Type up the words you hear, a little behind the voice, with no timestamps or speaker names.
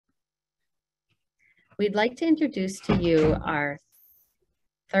We'd like to introduce to you our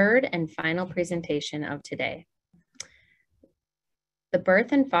third and final presentation of today. The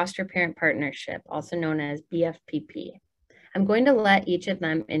Birth and Foster Parent Partnership, also known as BFPP. I'm going to let each of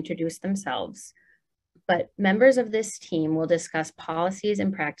them introduce themselves, but members of this team will discuss policies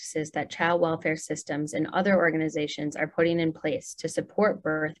and practices that child welfare systems and other organizations are putting in place to support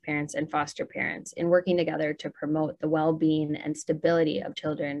birth parents and foster parents in working together to promote the well-being and stability of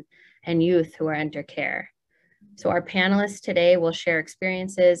children and youth who are under care. So our panelists today will share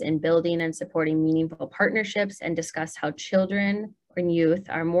experiences in building and supporting meaningful partnerships and discuss how children and youth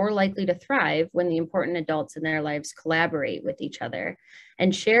are more likely to thrive when the important adults in their lives collaborate with each other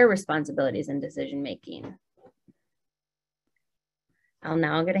and share responsibilities in decision making. I'm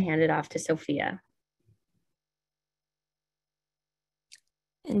now going to hand it off to Sophia.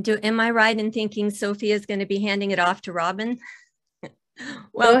 And am I right in thinking Sophia is going to be handing it off to Robin?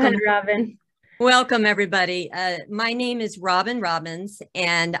 Go ahead, Robin. Welcome, everybody. My name is Robin Robbins,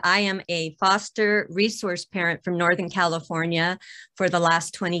 and I am a foster resource parent from Northern California for the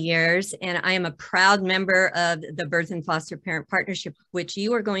last 20 years. And I am a proud member of the Birth and Foster Parent Partnership, which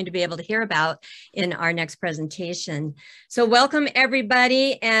you are going to be able to hear about in our next presentation. So welcome,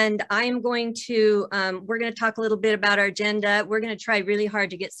 everybody. And I am going to, we're going to talk a little bit about our agenda. We're going to try really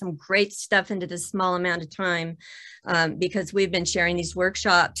hard to get some great stuff into this small amount of time because we've been sharing these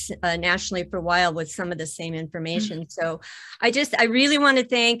workshops nationally for a while with some of the same information. So I really want to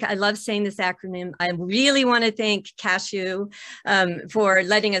thank, I love saying this acronym, I really want to thank CASCW for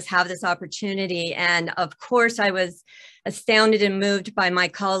letting us have this opportunity. And of course, I was astounded and moved by my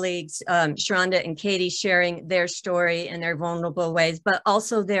colleagues, Sharonda and Katie, sharing their story and their vulnerable ways, but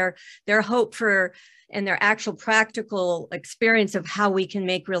also their hope for and their actual practical experience of how we can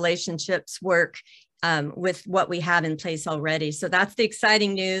make relationships work with what we have in place already. So that's the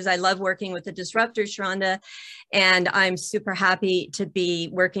exciting news. I love working with the disruptors, Sharonda, and I'm super happy to be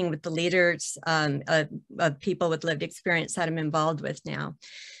working with the leaders of people with lived experience that I'm involved with now.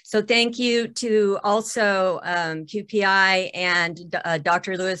 So thank you to also QPI and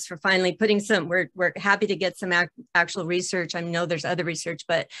Dr. Lewis for finally putting some, we're happy to get some actual research. I know there's other research,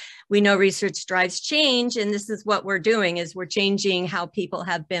 but we know research drives change. And this is what we're doing, is we're changing how people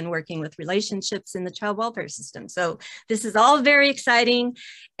have been working with relationships in the child welfare system. So this is all very exciting.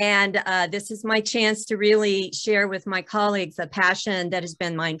 And this is my chance to really share with my colleagues a passion that has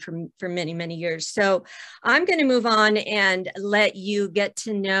been mine for many, many years. So I'm going to move on and let you get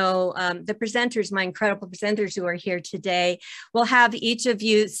to know the presenters, my incredible presenters who are here today. We'll have each of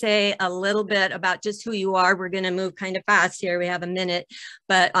you say a little bit about just who you are. We're going to move kind of fast here. We have a minute,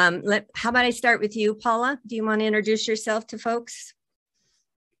 but how about I start with you, Paula? Do you want to introduce yourself to folks?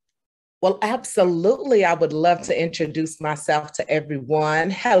 Well, absolutely. I would love to introduce myself to everyone.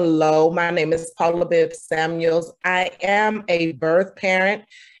 Hello, my name is Paula Bibb Samuels. I am a birth parent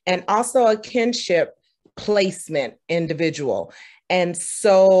and also a kinship placement individual. And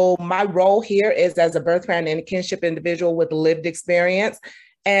so my role here is as a birth parent and a kinship individual with lived experience.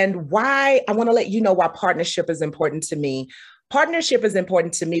 And why I want to let you know why partnership is important to me. Partnership is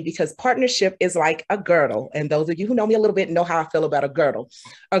important to me because partnership is like a girdle. And those of you who know me a little bit know how I feel about a girdle.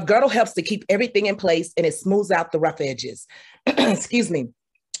 A girdle helps to keep everything in place and it smooths out the rough edges. Excuse me.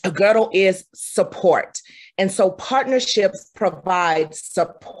 A girdle is support. And so partnerships provide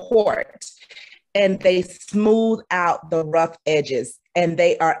support and they smooth out the rough edges and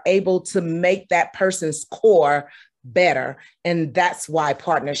they are able to make that person's core better. And that's why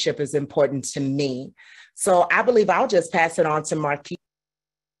partnership is important to me. So I believe I'll just pass it on to Marquis.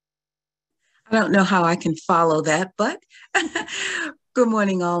 I don't know how I can follow that, but good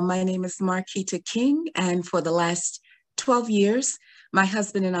morning all. My name is Marquita King, and for the last 12 years, my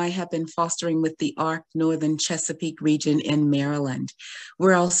husband and I have been fostering with the ARC Northern Chesapeake region in Maryland.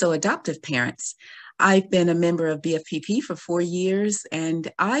 We're also adoptive parents. I've been a member of BFPP for 4 years,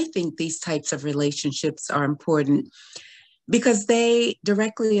 and I think these types of relationships are important because they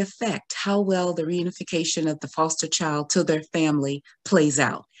directly affect how well the reunification of the foster child to their family plays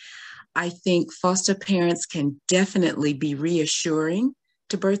out. I think foster parents can definitely be reassuring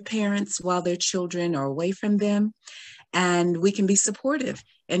to birth parents while their children are away from them, and we can be supportive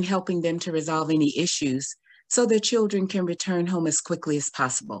in helping them to resolve any issues so their children can return home as quickly as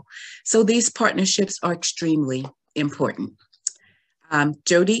possible. So these partnerships are extremely important.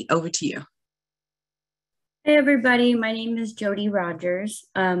 Jody, over to you. Hey everybody, my name is Jody Rogers.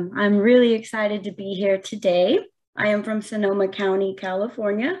 I'm really excited to be here today. I am from Sonoma County,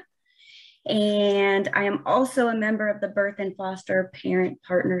 California, and I am also a member of the Birth and Foster Parent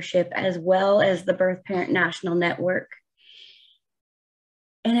Partnership as well as the Birth Parent National Network.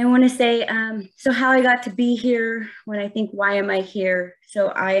 And I want to say, so how I got to be here, when I think, why am I here? So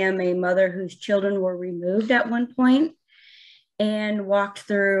I am a mother whose children were removed at one point and walked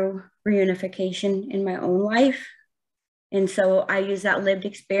through reunification in my own life. And so I use that lived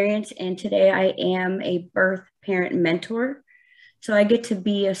experience. And today I am a birth parent mentor. So I get to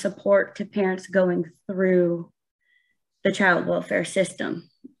be a support to parents going through the child welfare system.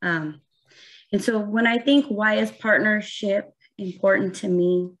 And so when I think, why is partnership important to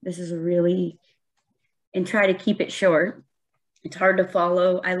me, this is really, and try to keep it short. It's hard to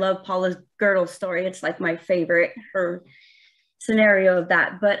follow. I love Paula's girdle story. It's like my favorite, her scenario of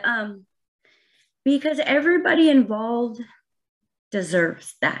that. But because everybody involved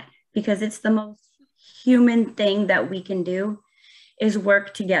deserves that, because it's the most human thing that we can do is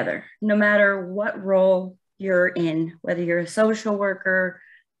work together, no matter what role you're in, whether you're a social worker,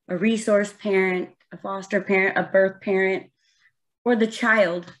 a resource parent, a foster parent, a birth parent, or the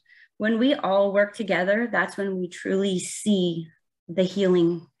child. When we all work together, that's when we truly see the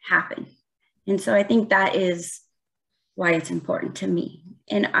healing happen. And so I think that is why it's important to me.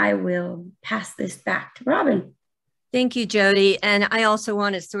 And I will pass this back to Robin. Thank you, Jody. And I also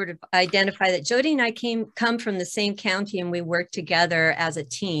want to sort of identify that Jody and I come from the same county, and we work together as a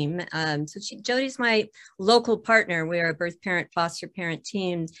team. Jody's my local partner. We are a birth parent, foster parent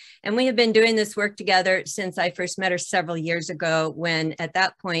team. And we have been doing this work together since I first met her several years ago, when at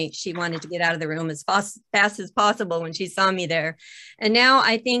that point she wanted to get out of the room as fast as possible when she saw me there. And now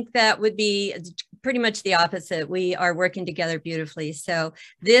I think that would be pretty much the opposite. We are working together beautifully. So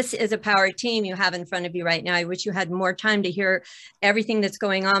this is a power team you have in front of you right now. I wish you had more time to hear everything that's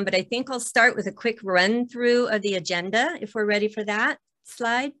going on, but I think I'll start with a quick run through of the agenda if we're ready for that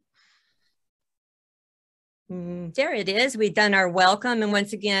slide. There it is. We've done our welcome. And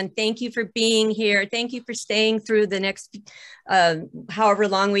once again, thank you for being here. Thank you for staying through the next, however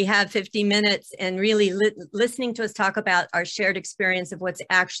long we have, 50 minutes, and really listening to us talk about our shared experience of what's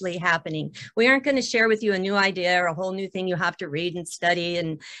actually happening. We aren't going to share with you a new idea or a whole new thing you have to read and study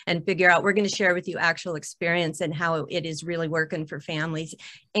and figure out. We're going to share with you actual experience and how it is really working for families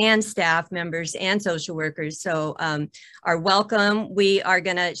and staff members and social workers. So our welcome, we are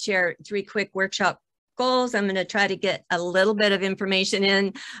going to share 3 quick workshop goals. I'm going to try to get a little bit of information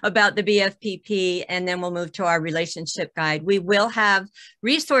in about the BFPP, and then we'll move to our relationship guide. We will have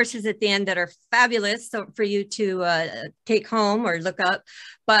resources at the end that are fabulous for you to take home or look up,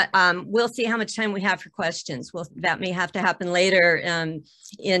 but we'll see how much time we have for questions. That may have to happen later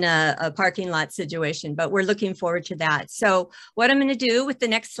in a parking lot situation, but we're looking forward to that. So what I'm going to do with the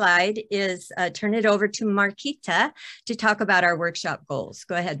next slide is turn it over to Marquita to talk about our workshop goals.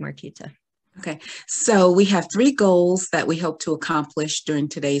 Go ahead, Marquita. Okay, so we have 3 goals that we hope to accomplish during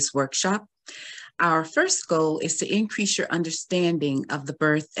today's workshop. Our first goal is to increase your understanding of the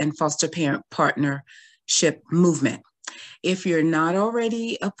birth and foster parent partnership movement. If you're not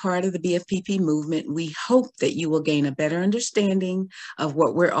already a part of the BFPP movement, we hope that you will gain a better understanding of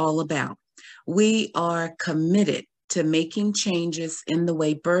what we're all about. We are committed to making changes in the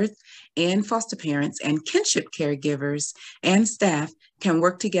way birth and foster parents and kinship caregivers and staff can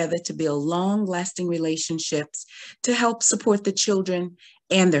work together to build long-lasting relationships to help support the children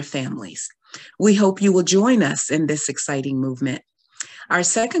and their families. We hope you will join us in this exciting movement. Our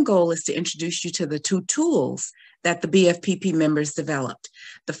second goal is to introduce you to the 2 tools that the BFPP members developed.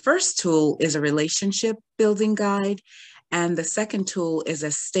 The first tool is a relationship building guide, and the second tool is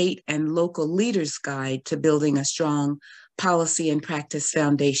a state and local leaders guide to building a strong policy and practice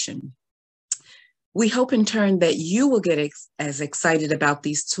foundation. We hope in turn that you will get as excited about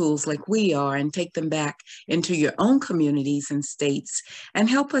these tools like we are and take them back into your own communities and states and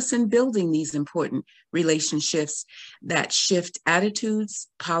help us in building these important relationships that shift attitudes,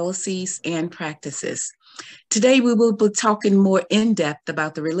 policies, and practices. Today, we will be talking more in depth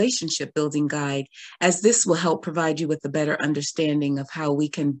about the relationship building guide, as this will help provide you with a better understanding of how we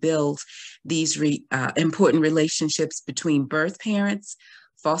can build these important relationships between birth parents,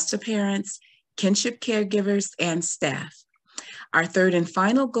 foster parents, kinship caregivers, and staff. Our third and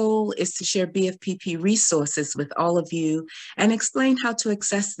final goal is to share BFPP resources with all of you and explain how to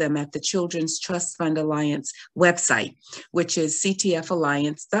access them at the Children's Trust Fund Alliance website, which is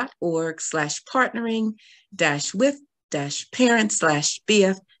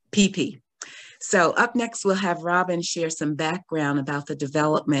ctfalliance.org/partnering-with-parent/BFPP. So up next, we'll have Robin share some background about the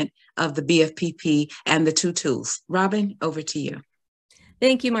development of the BFPP and the 2 tools. Robin, over to you.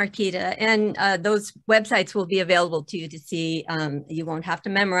 Thank you, Marquita. And those websites will be available to you to see. You won't have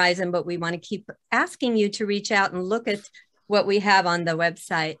to memorize them, but we want to keep asking you to reach out and look at what we have on the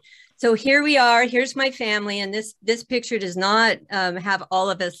website. So here we are. Here's my family, and this picture does not have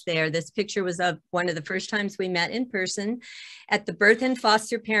all of us there. This picture was of one of the first times we met in person at the Birth and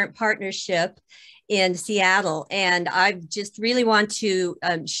Foster Parent Partnership in Seattle. And I just really want to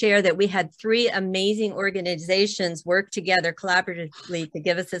share that we had 3 amazing organizations work together collaboratively to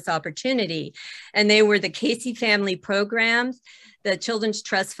give us this opportunity. And they were the Casey Family Programs, the Children's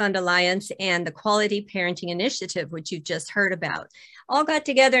Trust Fund Alliance, and the Quality Parenting Initiative, which you just heard about. All got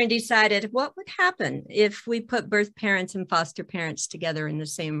together and decided what would happen if we put birth parents and foster parents together in the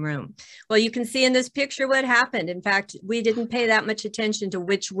same room. Well, you can see in this picture what happened. In fact, we didn't pay that much attention to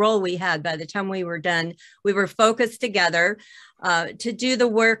which role we had. By the time we were done, we were focused together to do the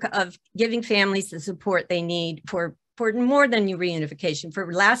work of giving families the support they need for more than reunification,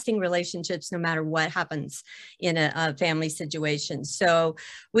 for lasting relationships, no matter what happens in a family situation. So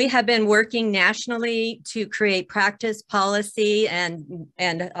we have been working nationally to create practice, policy,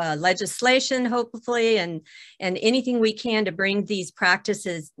 and legislation, hopefully, and anything we can to bring these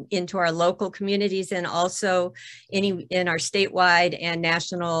practices into our local communities and also in our statewide and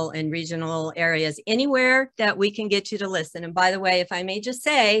national and regional areas, anywhere that we can get you to listen. And by the way, if I may just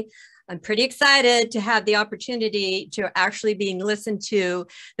say, I'm pretty excited to have the opportunity to actually being listened to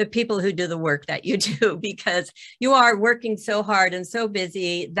the people who do the work that you do, because you are working so hard and so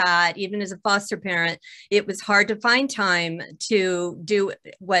busy that even as a foster parent, it was hard to find time to do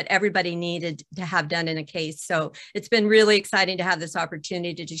what everybody needed to have done in a case. So it's been really exciting to have this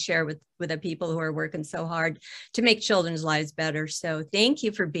opportunity to share with the people who are working so hard to make children's lives better. So thank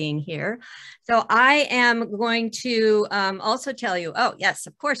you for being here. So I am going to also tell you, oh yes,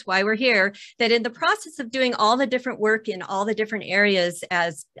 of course, why we're here, that in the process of doing all the different work in all the different areas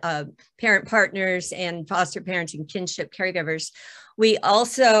as parent partners and foster parents and kinship caregivers, we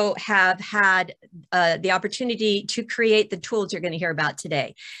also have had the opportunity to create the tools you're going to hear about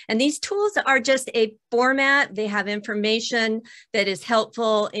today. And these tools are just a format. They have information that is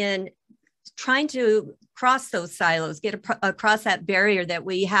helpful in trying to cross those silos, get across that barrier that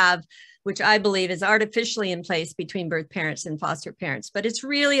we have, which I believe is artificially in place between birth parents and foster parents. But it's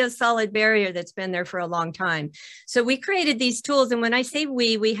really a solid barrier that's been there for a long time. So we created these tools. And when I say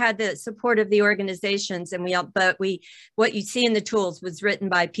we had the support of the organizations, and what you see in the tools was written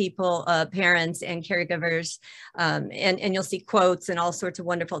by people, parents and caregivers, and you'll see quotes and all sorts of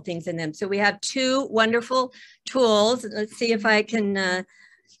wonderful things in them. So we have 2 wonderful tools. Let's see if I can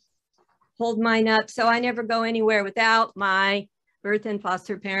hold mine up. So I never go anywhere without my birth and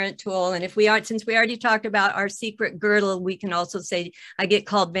foster parent tool. And since we already talked about our secret girdle, we can also say I get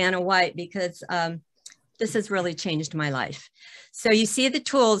called Vanna White because this has really changed my life. So you see the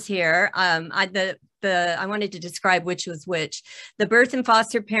tools here. I wanted to describe which was which. The Birth and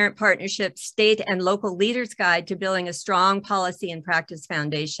Foster Parent Partnership State and Local Leaders Guide to Building a Strong Policy and Practice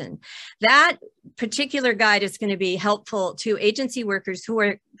Foundation. That particular guide is going to be helpful to agency workers who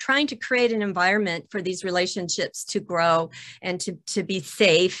are trying to create an environment for these relationships to grow and to be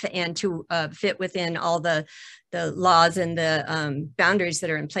safe and to fit within all the laws and the boundaries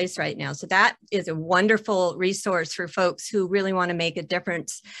that are in place right now. So that is a wonderful resource for folks who really want to make a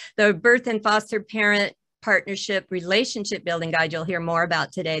difference. The Birth and Foster Parent Partnership Relationship Building Guide you'll hear more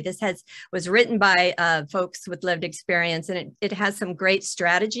about today. This was written by folks with lived experience, and it has some great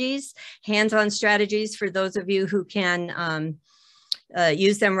strategies, hands-on strategies for those of you who can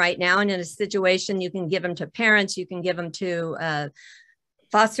use them right now. And in a situation, you can give them to parents, you can give them to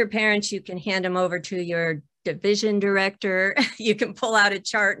foster parents, you can hand them over to your division director. You can pull out a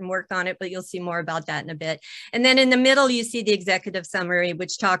chart and work on it, but you'll see more about that in a bit. And then in the middle, you see the executive summary,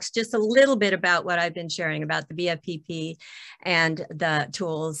 which talks just a little bit about what I've been sharing about the BFPP and the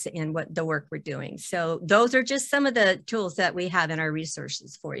tools and what the work we're doing. So those are just some of the tools that we have in our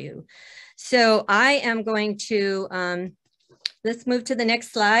resources for you. So I am going to, let's move to the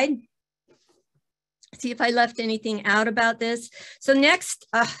next slide. See if I left anything out about this. So next,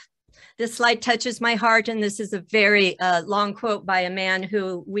 this slide touches my heart, and this is a very long quote by a man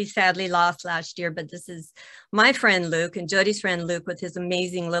who we sadly lost last year, but this is my friend Luke and Jody's friend Luke with his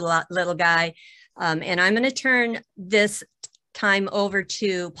amazing little guy. And I'm going to turn this time over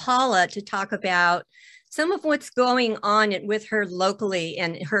to Paula to talk about some of what's going on with her locally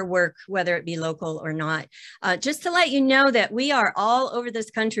and her work, whether it be local or not. Just to let you know that we are all over this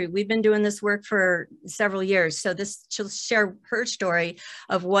country. We've been doing this work for several years. So she'll share her story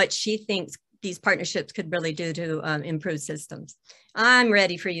of what she thinks these partnerships could really do to improve systems. I'm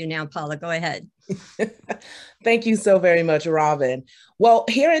ready for you now, Paula. Go ahead. Thank you so very much, Robin. Well,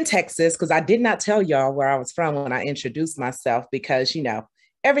 here in Texas, because I did not tell y'all where I was from when I introduced myself, because,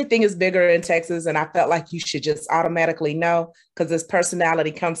 everything is bigger in Texas. And I felt like you should just automatically know because this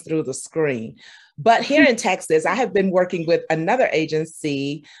personality comes through the screen. But here in Texas, I have been working with another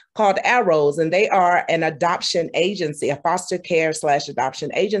agency called Arrows, and they are an adoption agency, a foster care /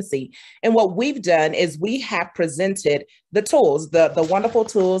 adoption agency. And what we've done is we have presented the tools, the wonderful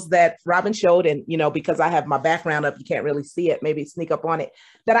tools that Robin showed. And, you know, because I have my background up, you can't really see it, maybe sneak up on it,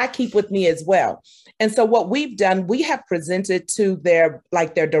 that I keep with me as well. And so what we've done, we have presented to their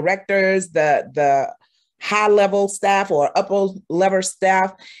directors, the high level staff or upper level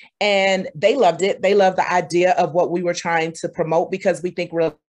staff, and they loved it. They loved the idea of what we were trying to promote because we think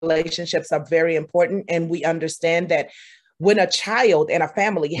relationships are very important. And we understand that when a child and a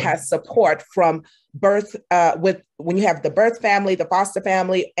family has support from birth, when you have the birth family, the foster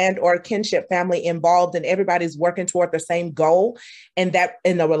family, and or kinship family involved, and everybody's working toward the same goal, and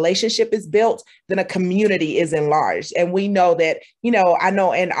the relationship is built, then a community is enlarged. And we know that, you know, I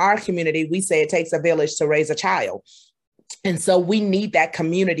know in our community, we say it takes a village to raise a child. And so we need that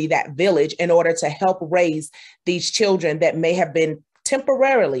community, that village, in order to help raise these children that may have been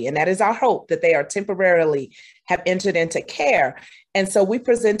temporarily, and that is our hope, that they are temporarily have entered into care. And so we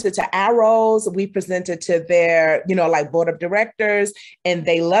presented to Arrows, we presented to their, you know, like board of directors, and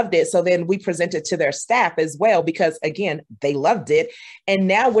they loved it. So then we presented to their staff as well, because again, they loved it. And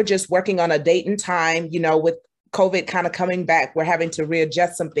now we're just working on a date and time, you know, with COVID kind of coming back, we're having to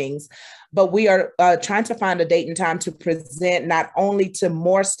readjust some things. But we are trying to find a date and time to present not only to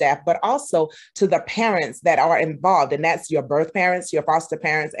more staff, but also to the parents that are involved. And that's your birth parents, your foster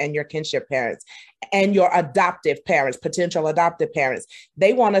parents, and your kinship parents, and your adoptive parents, potential adoptive parents.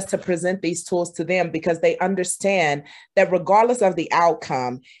 They want us to present these tools to them because they understand that regardless of the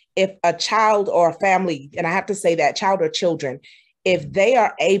outcome, if a child or a family, and I have to say that child or children, if they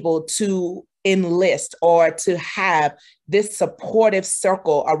are able to enlist or to have this supportive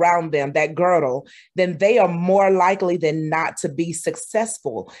circle around them, that girdle, then they are more likely than not to be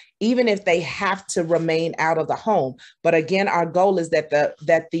successful, even if they have to remain out of the home. But again, our goal is that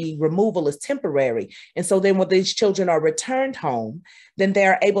the removal is temporary. And so then when these children are returned home, then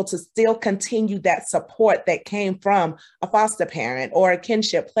they're able to still continue that support that came from a foster parent or a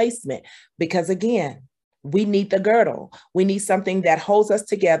kinship placement. Because again, we need the girdle. We need something that holds us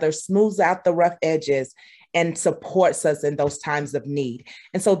together, smooths out the rough edges, and supports us in those times of need.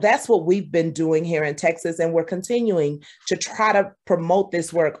 And so that's what we've been doing here in Texas. And we're continuing to try to promote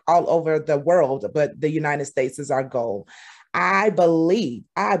this work all over the world, but the United States is our goal. I believe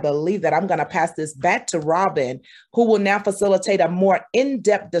that I'm going to pass this back to Robin, who will now facilitate a more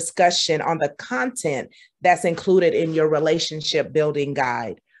in-depth discussion on the content that's included in your relationship building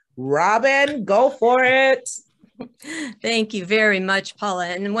guide. Robin, go for it. Thank you very much, Paula.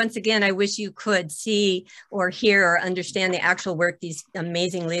 And once again, I wish you could see or hear or understand the actual work these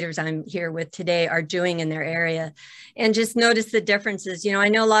amazing leaders I'm here with today are doing in their area. And just notice the differences. You know, I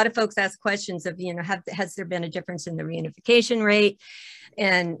know a lot of folks ask questions of, you know, has there been a difference in the reunification rate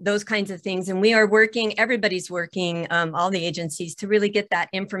and those kinds of things. And we are working, everybody's working, all the agencies to really get that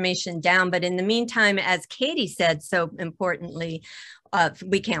information down. But in the meantime, as Katie said so importantly,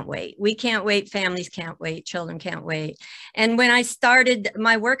 we can't wait. We can't wait. Families can't wait. Children can't wait. And when I started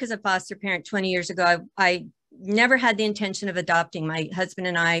my work as a foster parent 20 years ago, I never had the intention of adopting. My husband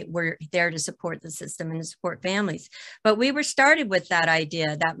and I were there to support the system and to support families. But we were started with that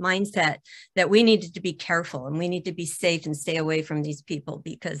idea, that mindset that we needed to be careful and we need to be safe and stay away from these people,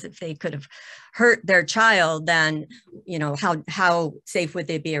 because if they could have hurt their child, then, you know, how safe would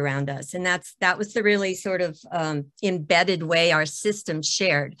they be around us? And that was the really sort of embedded way our system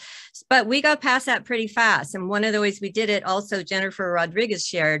shared. But we got past that pretty fast. And one of the ways we did it, also Jennifer Rodriguez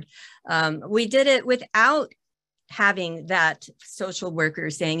shared, we did it without having that social worker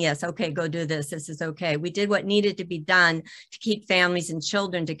saying, yes, okay, go do this. This is okay. We did what needed to be done to keep families and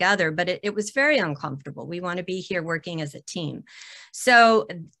children together, but it was very uncomfortable. We want to be here working as a team. So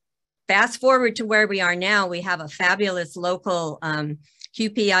fast forward to where we are now, we have a fabulous local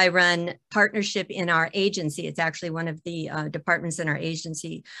QPI run partnership in our agency. It's actually one of the departments in our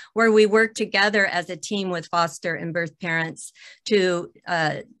agency where we work together as a team with foster and birth parents to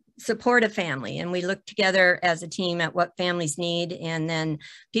support a family. And we look together as a team at what families need. And then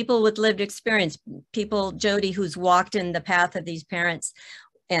people with lived experience, people, Jody, who's walked in the path of these parents,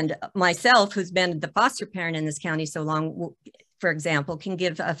 and myself, who's been the foster parent in this county so long, for example, can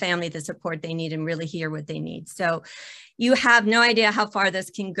give a family the support they need and really hear what they need. So you have no idea how far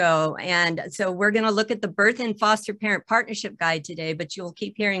this can go. And so we're going to look at the Birth and Foster Parent Partnership Guide today, but you'll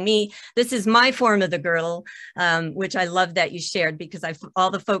keep hearing me. This is my form of the girdle, which I love that you shared, because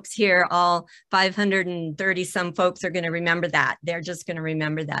all the folks here, all 530 some folks are going to remember that. They're just going to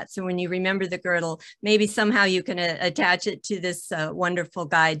remember that. So when you remember the girdle, maybe somehow you can attach it to this wonderful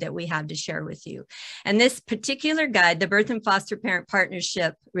guide that we have to share with you. And this particular guide, the Birth and Foster Parent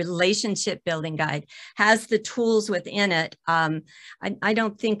Partnership Relationship Building Guide, has the tools within it. I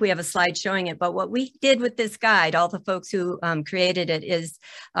don't think we have a slide showing it, but what we did with this guide, all the folks who created it, is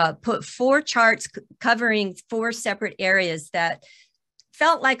put 4 charts covering 4 separate areas that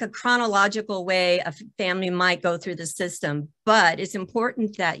felt like a chronological way a family might go through the system. But it's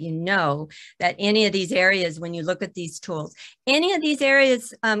important that you know that any of these areas, when you look at these tools, any of these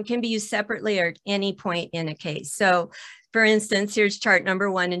areas can be used separately or at any point in a case. So for instance, here's chart number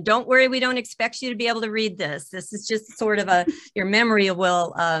 1, and don't worry, we don't expect you to be able to read this. This is just sort of your memory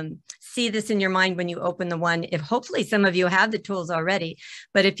will see this in your mind when you open the one. If hopefully some of you have the tools already,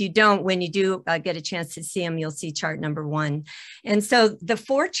 but if you don't, when you do get a chance to see them, you'll see chart number 1. And so the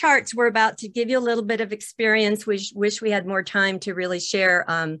 4 charts we're about to give you a little bit of experience. We wish we had more time to really share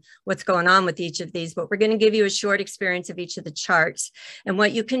what's going on with each of these, but we're going to give you a short experience of each of the charts. And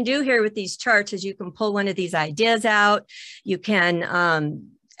what you can do here with these charts is you can pull one of these ideas out. You can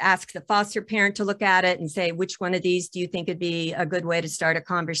ask the foster parent to look at it and say, which one of these do you think would be a good way to start a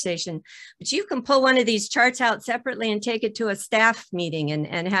conversation? But you can pull one of these charts out separately and take it to a staff meeting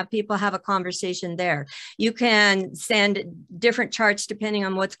and have people have a conversation there. You can send different charts depending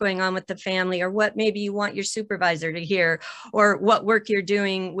on what's going on with the family, or what maybe you want your supervisor to hear, or what work you're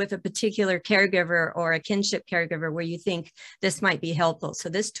doing with a particular caregiver or a kinship caregiver where you think this might be helpful. So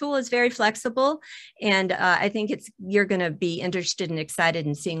this tool is very flexible, and I think you're going to be interested and excited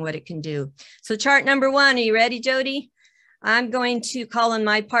in seeing what it can do. So chart number 1, are you ready, Jody? I'm going to call on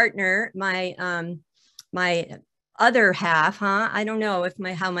my partner, my other half, I don't know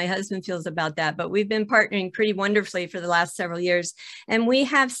how my husband feels about that, but we've been partnering pretty wonderfully for the last several years, and we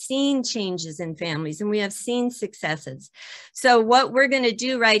have seen changes in families and we have seen successes. So what we're going to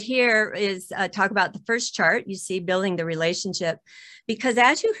do right here is talk about the first chart. You see, building the relationship. Because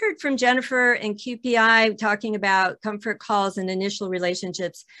as you heard from Jennifer and QPI talking about comfort calls and initial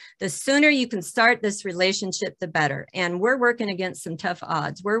relationships, the sooner you can start this relationship, the better. And we're working against some tough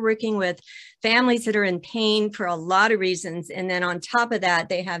odds. We're working with families that are in pain for a lot of reasons. And then on top of that,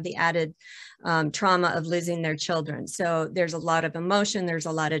 they have the added trauma of losing their children. So there's a lot of emotion, there's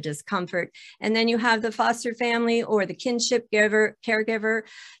a lot of discomfort. And then you have the foster family or the kinship caregiver.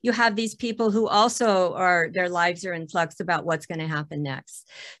 You have these people who also their lives are in flux about what's going to happen next.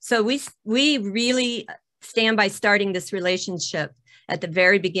 So we really stand by starting this relationship at the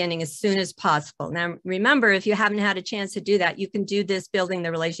very beginning as soon as possible. Now, remember, if you haven't had a chance to do that, you can do this building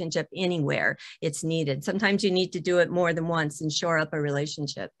the relationship anywhere it's needed. Sometimes you need to do it more than once and shore up a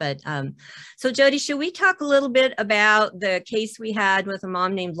relationship. But so Jody, should we talk a little bit about the case we had with a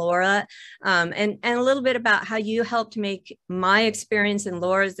mom named Laura, and a little bit about how you helped make my experience and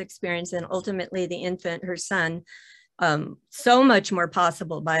Laura's experience and ultimately the infant, her son, so much more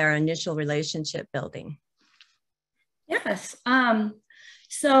possible by our initial relationship building? Yes.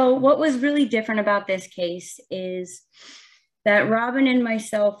 So what was really different about this case is that Robin and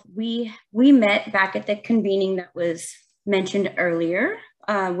myself, we met back at the convening that was mentioned earlier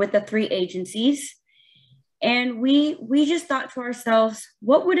with the 3 agencies. And we just thought to ourselves,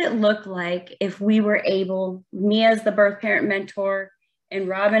 what would it look like if we were able, me as the birth parent mentor and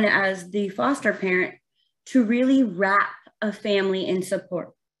Robin as the foster parent, to really wrap a family in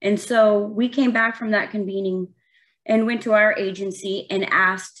support? And so we came back from that convening and went to our agency and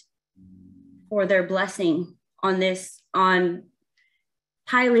asked for their blessing on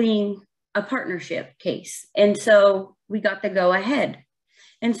piloting a partnership case. And so we got the go ahead.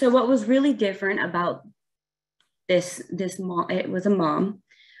 And so what was really different about this mom, it was a mom.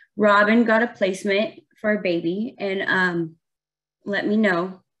 Robin got a placement for a baby and let me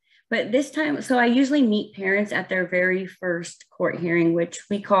know. But this time, so I usually meet parents at their very first court hearing, which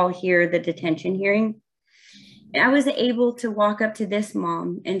we call here the detention hearing. I was able to walk up to this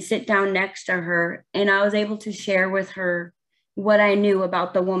mom and sit down next to her, and I was able to share with her what I knew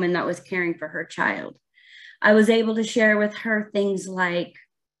about the woman that was caring for her child. I was able to share with her things like,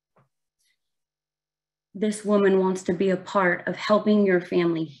 this woman wants to be a part of helping your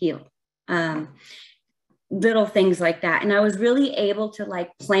family heal. Little things like that. And I was really able to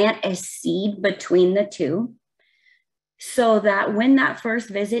plant a seed between the two so that when that first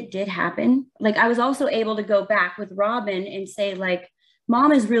visit did happen, like I was also able to go back with Robin and say, like,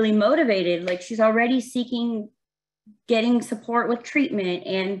 mom is really motivated. Like she's already seeking, getting support with treatment.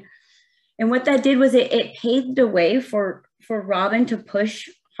 And what that did was it paved the way for Robin to push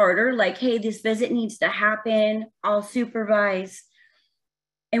harder. Like, hey, this visit needs to happen. I'll supervise.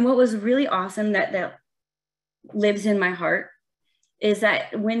 And what was really awesome that lives in my heart is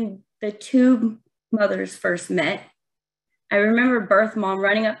that when the two mothers first met, I remember birth mom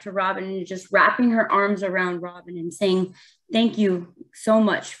running up to Robin and just wrapping her arms around Robin and saying, thank you so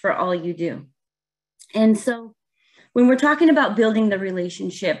much for all you do. And so when we're talking about building the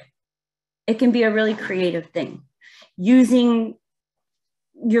relationship, it can be a really creative thing. Using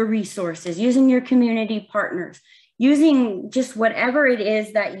your resources, using your community partners, using just whatever it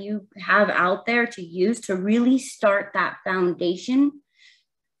is that you have out there to use to really start that foundation,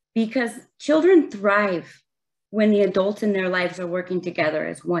 because children thrive when the adults in their lives are working together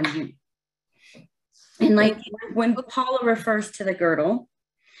as one unit. And like when Paula refers to the girdle,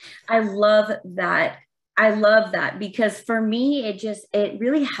 I love that. I love that because for me, it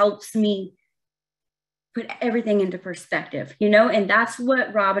really helps me put everything into perspective, you know? And that's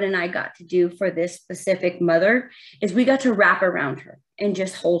what Robin and I got to do for this specific mother, is we got to wrap around her and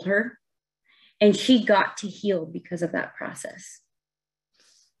just hold her. And she got to heal because of that process.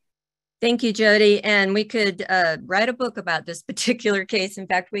 Thank you, Jody. And we could write a book about this particular case. In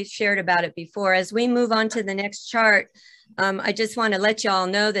fact, we've shared about it before. As we move on to the next chart, I just want to let you all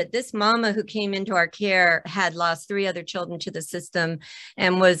know that this mama who came into our care had lost 3 other children to the system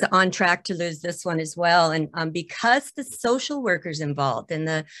and was on track to lose this one as well. And because the social workers involved and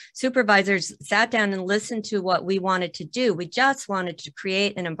the supervisors sat down and listened to what we wanted to do, we just wanted to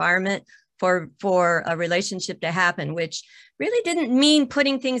create an environment for a relationship to happen, which really didn't mean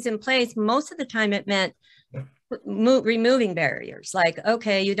putting things in place. Most of the time it meant removing barriers. Like,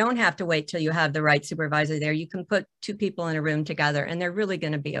 okay, you don't have to wait till you have the right supervisor there. You can put 2 people in a room together and they're really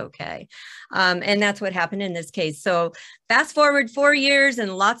going to be okay. And that's what happened in this case. So fast forward 4 years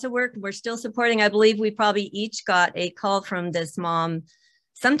and lots of work. We're still supporting. I believe we probably each got a call from this mom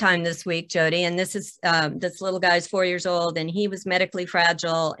sometime this week, Jody, and this is this little guy's 4 years old, and he was medically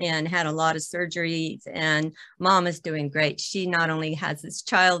fragile and had a lot of surgeries, and mom is doing great. She not only has this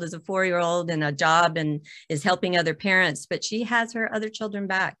child as a 4-year-old and a job and is helping other parents, but she has her other children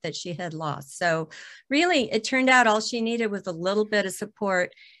back that she had lost. So really, it turned out all she needed was a little bit of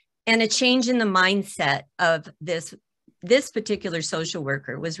support and a change in the mindset of this particular social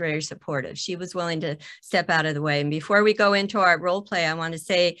worker was very supportive. She was willing to step out of the way. And before we go into our role play, I want to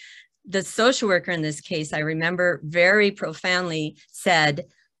say the social worker in this case, I remember very profoundly said,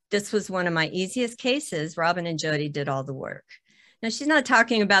 this was one of my easiest cases. Robin and Jody did all the work. Now, she's not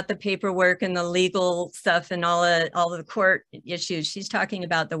talking about the paperwork and the legal stuff and all the court issues. She's talking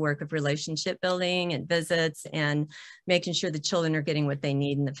about the work of relationship building and visits and making sure the children are getting what they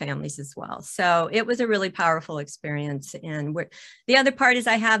need and the families as well. So it was a really powerful experience. And the other part is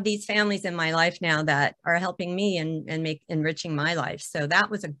I have these families in my life now that are helping me and enriching my life. So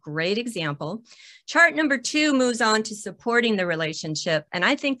that was a great example. Chart number 2 moves on to supporting the relationship. And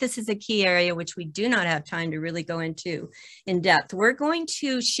I think this is a key area which we do not have time to really go into in depth. We're going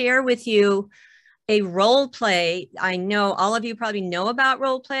to share with you a role play. I know all of you probably know about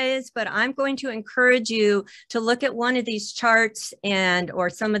role plays, but I'm going to encourage you to look at one of these charts or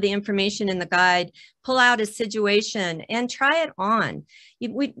some of the information in the guide, pull out a situation and try it on.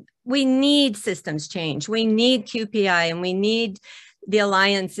 We need systems change. We need QPI, and we need the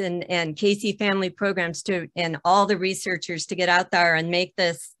Alliance and KC family programs and all the researchers to get out there and make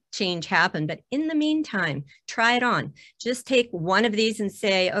this change happen. But in the meantime, try it on. Just take one of these and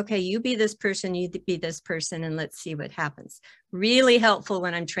say, okay, you be this person, you be this person, and let's see what happens. Really helpful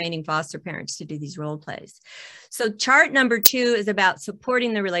when I'm training foster parents to do these role plays. So chart number 2 is about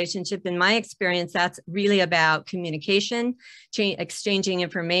supporting the relationship. In my experience, that's really about communication, exchanging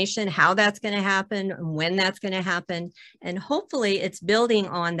information, how that's going to happen, when that's going to happen. And hopefully it's building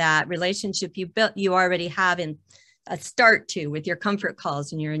on that relationship you already have in a start to with your comfort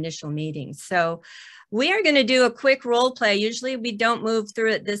calls and your initial meetings. So we are going to do a quick role play. Usually we don't move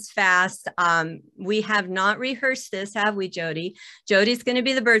through it this fast. We have not rehearsed this, have we, Jody? Jody's going to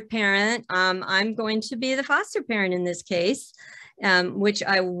be the birth parent. I'm going to be the foster parent in this case, which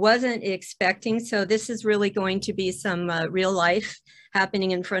I wasn't expecting. So this is really going to be some real life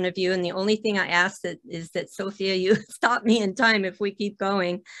happening in front of you. And the only thing I ask is that Sophia, you stop me in time if we keep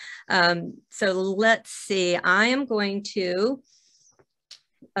going. So let's see, I am going to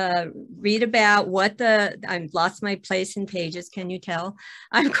read about what I've lost my place in pages, can you tell?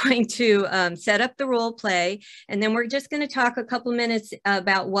 I'm going to set up the role play, and then we're just going to talk a couple minutes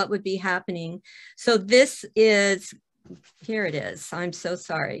about what would be happening. So this is, here it is. I'm so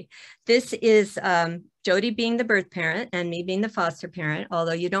sorry. This is Jody being the birth parent and me being the foster parent,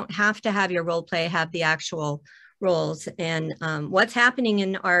 although you don't have to have your role play have the actual roles, and what's happening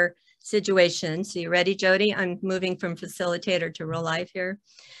in our situation. So you ready, Jody? I'm moving from facilitator to real life here.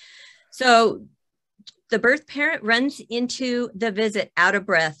 So the birth parent runs into the visit out of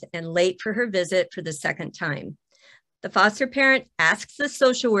breath and late for her visit for the second time. The foster parent asks the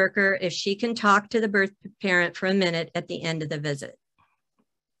social worker if she can talk to the birth parent for a minute at the end of the visit.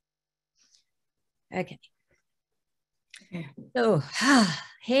 Okay. So,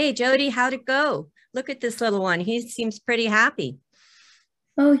 hey, Jody, how'd it go? Look at this little one. He seems pretty happy.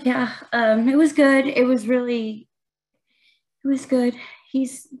 Oh yeah, it was good. It was good.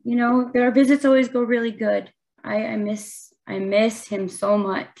 He's, our visits always go really good. I miss him so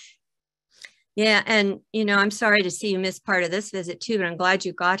much. Yeah, and I'm sorry to see you miss part of this visit too, but I'm glad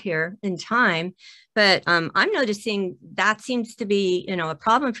you got here in time. But I'm noticing that seems to be, a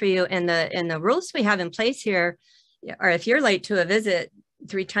problem for you. And the rules we have in place here are, if you're late to a visit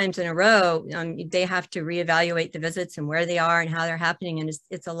 3 times in a row, they have to reevaluate the visits and where they are and how they're happening, and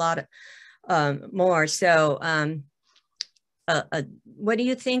it's a lot of more. So, what do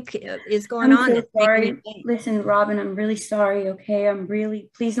you think is going on? I'm so sorry. Listen, Robin, I'm really sorry. Okay,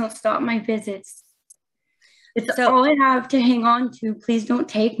 please don't stop my visits. It's all I have to hang on to. Please don't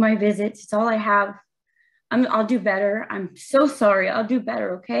take my visits. It's all I have. I'll do better. I'm so sorry. I'll do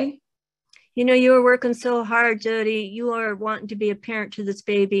better. Okay. You were working so hard, Jody. You are wanting to be a parent to this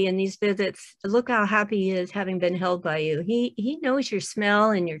baby, and these visits, look how happy he is having been held by you. He knows your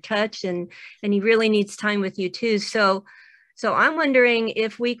smell and your touch, and he really needs time with you too. So I'm wondering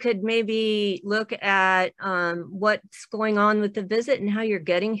if we could maybe look at what's going on with the visit and how you're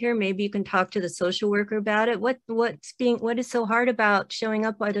getting here. Maybe you can talk to the social worker about it. What is so hard about showing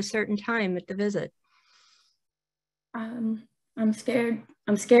up at a certain time at the visit? I'm scared.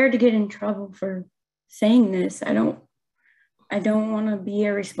 I'm scared to get in trouble for saying this. I don't want to be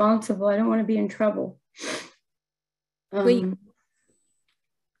irresponsible. I don't want to be in trouble. Are you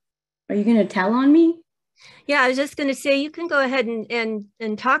going to tell on me? Yeah, I was just going to say, you can go ahead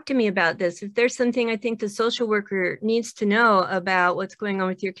and talk to me about this. If there's something I think the social worker needs to know about what's going on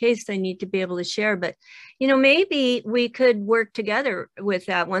with your case, I need to be able to share. But, maybe we could work together with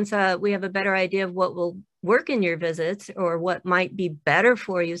that once we have a better idea of what will work in your visits or what might be better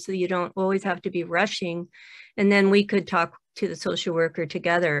for you, so you don't always have to be rushing. And then we could talk to the social worker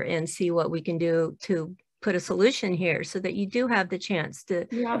together and see what we can do to put a solution here so that you do have the chance to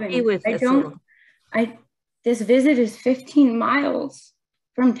be with us. This visit is 15 miles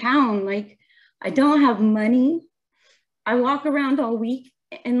from town. Like, I don't have money. I walk around all week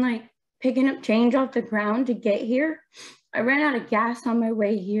and picking up change off the ground to get here. I ran out of gas on my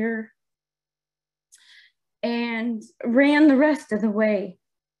way here and ran the rest of the way.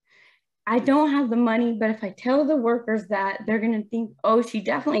 I don't have the money, but if I tell the workers that, they're going to think, oh, she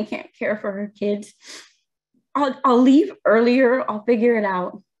definitely can't care for her kids. I'll leave earlier. I'll figure it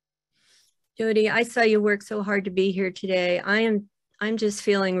out. Jody, I saw you work so hard to be here today. I'm just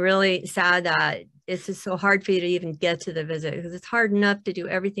feeling really sad that it's just so hard for you to even get to the visit, because it's hard enough to do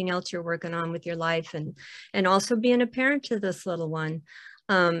everything else you're working on with your life and also being a parent to this little one.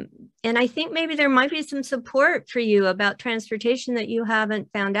 And I think maybe there might be some support for you about transportation that you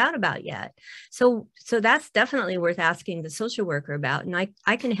haven't found out about yet. So that's definitely worth asking the social worker about. And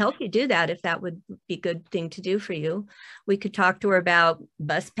I can help you do that if that would be a good thing to do for you. We could talk to her about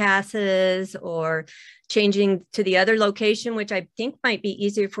bus passes or changing to the other location, which I think might be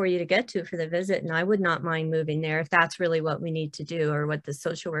easier for you to get to for the visit. And I would not mind moving there if that's really what we need to do or what the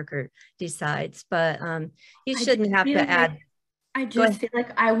social worker decides. But you shouldn't have to add. I just feel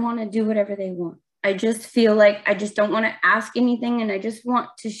like I want to do whatever they want. I just feel like I just don't want to ask anything. And I just want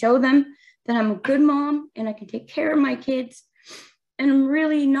to show them that I'm a good mom and I can take care of my kids. And I'm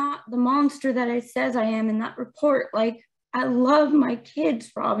really not the monster that it says I am in that report. Like, I love my kids,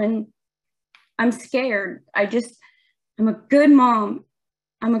 Robin. I'm scared. I'm a good mom.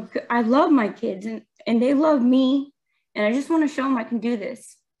 I love my kids and they love me. And I just want to show them I can do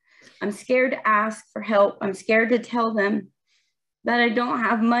this. I'm scared to ask for help. I'm scared to tell them that I don't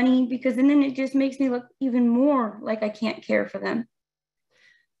have money, because then it just makes me look even more like I can't care for them.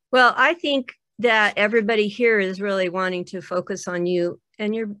 Well, I think that everybody here is really wanting to focus on you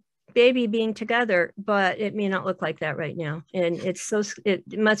and your baby being together, but it may not look like that right now. And it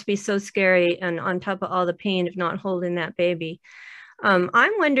must be so scary, and on top of all the pain of not holding that baby.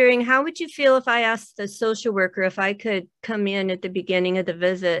 I'm wondering, how would you feel if I asked the social worker if I could come in at the beginning of the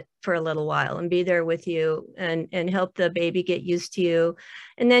visit for a little while and be there with you and help the baby get used to you?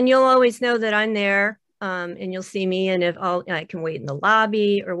 And then you'll always know that I'm there, and you'll see me, and if I can wait in the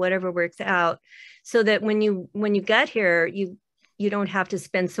lobby or whatever works out, so that when you get here, you don't have to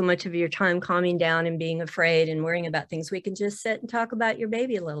spend so much of your time calming down and being afraid and worrying about things. We can just sit and talk about your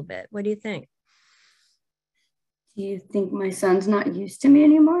baby a little bit. What do you think? Do you think my son's not used to me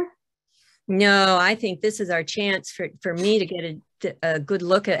anymore? No, I think this is our chance for me to get a good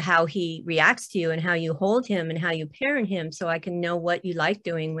look at how he reacts to you and how you hold him and how you parent him, so I can know what you like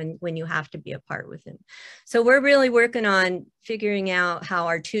doing when you have to be apart with him. So we're really working on figuring out how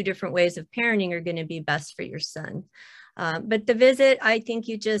our two different ways of parenting are going to be best for your son. But the visit, I think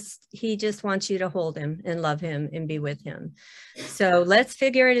he just wants you to hold him and love him and be with him. So let's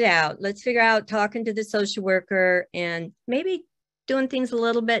figure it out. Let's figure out talking to the social worker and maybe doing things a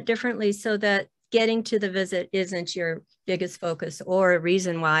little bit differently so that getting to the visit isn't your biggest focus or a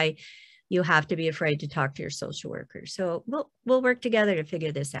reason why you have to be afraid to talk to your social worker. So we'll work together to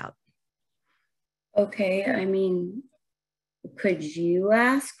figure this out. Okay, I mean, could you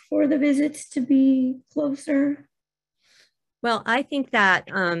ask for the visits to be closer? Well, I think that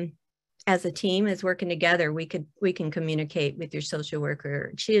as a team, as working together, we can communicate with your social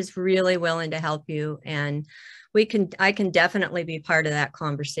worker. She is really willing to help you, and I can definitely be part of that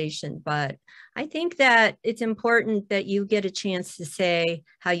conversation. But I think that it's important that you get a chance to say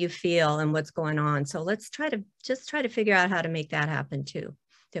how you feel and what's going on. So let's try to figure out how to make that happen too,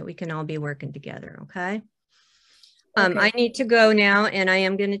 that we can all be working together. Okay. Okay. I need to go now, and I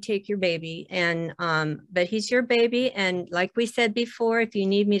am going to take your baby, and but he's your baby. And like we said before, if you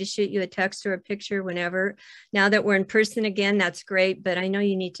need me to shoot you a text or a picture whenever, now that we're in person again, that's great. But I know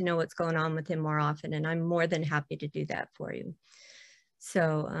you need to know what's going on with him more often, and I'm more than happy to do that for you.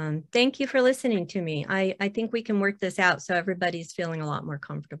 So thank you for listening to me. I think we can work this out so everybody's feeling a lot more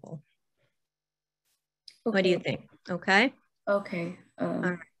comfortable. Okay. What do you think? Okay. Okay. All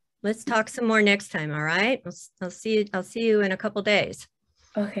right. Let's talk some more next time. All right. I'll see you in a couple days.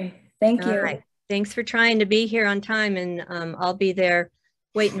 Okay. Thank you. All right. Thanks for trying to be here on time, and I'll be there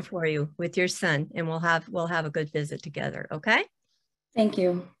waiting for you with your son, and we'll have a good visit together. Okay. Thank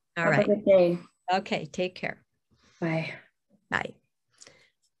you. All right. Have a good day. Okay. Take care. Bye. Bye.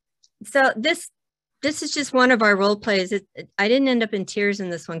 So this is just one of our role plays. I didn't end up in tears in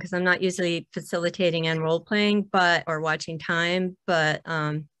this one because I'm not usually facilitating and role playing, or watching time, but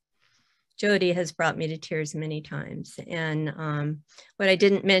Jody has brought me to tears many times. And what I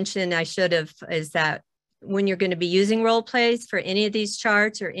didn't mention, I should have, is that when you're going to be using role plays for any of these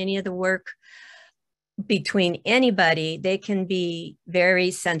charts or any of the work between anybody, they can be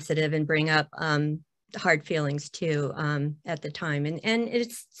very sensitive and bring up hard feelings too at the time. And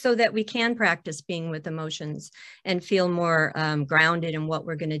it's so that we can practice being with emotions and feel more grounded in what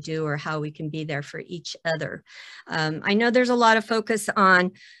we're going to do or how we can be there for each other. I know there's a lot of focus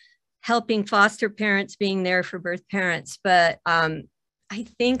on helping foster parents being there for birth parents, but I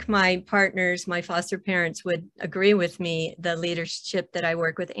think my partners, my foster parents, would agree with me, the leadership that I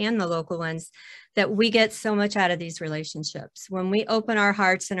work with and the local ones, that we get so much out of these relationships. When we open our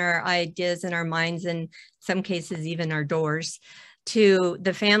hearts and our ideas and our minds, and in some cases even our doors, to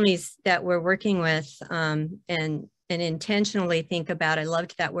the families that we're working with, and intentionally think about, I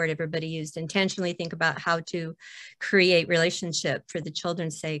loved that word everybody used, intentionally think about how to create relationship for the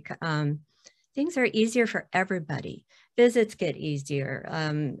children's sake. Things are easier for everybody. Visits get easier.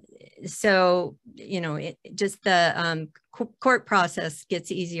 So, just the court process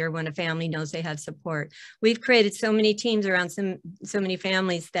gets easier when a family knows they have support. We've created so many teams around so many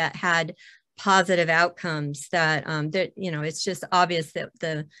families that had positive outcomes that, it's just obvious that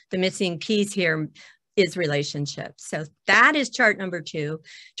the missing piece here is relationships. So that is chart number 2.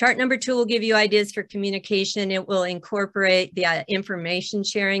 Chart number 2 will give you ideas for communication. It will incorporate the information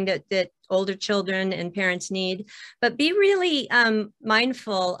sharing that older children and parents need, but be really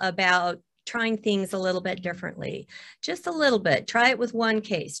mindful about trying things a little bit differently, just a little bit. Try it with one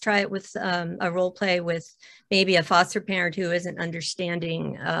case, try it with a role play with maybe a foster parent who isn't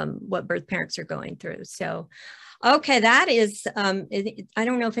understanding what birth parents are going through. So okay, that is, I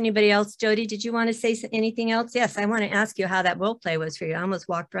don't know if anybody else, Jody, did you want to say anything else? Yes, I want to ask you how that role play was for you. I almost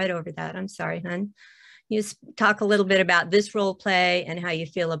walked right over that. I'm sorry, hon. You talk a little bit about this role play and how you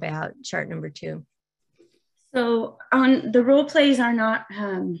feel about chart number 2. So the role plays are not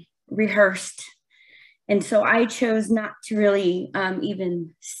rehearsed. And so I chose not to really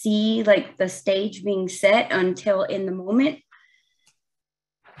even see like the stage being set until in the moment.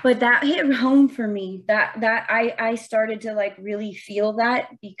 but that hit home for me. I started to like really feel that,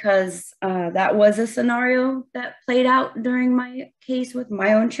 because that was a scenario that played out during my case with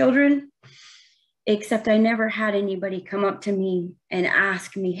my own children, except I never had anybody come up to me and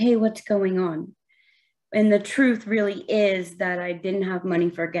ask me, hey, what's going on? And the truth really is that I didn't have money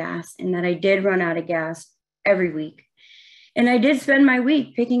for gas, and that I did run out of gas every week. And I did spend my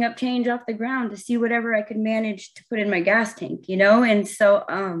week picking up change off the ground to see whatever I could manage to put in my gas tank, you know? And so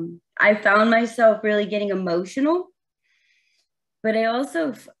I found myself really getting emotional, but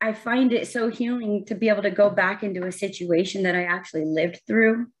I find it so healing to be able to go back into a situation that I actually lived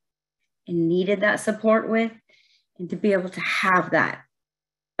through and needed that support with, and to be able to have that.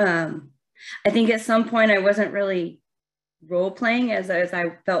 I think at some point I wasn't really role playing, as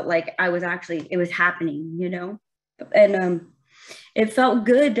I felt like it was happening, you know? And it felt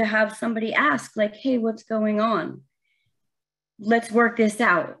good to have somebody ask, like, hey, what's going on? Let's work this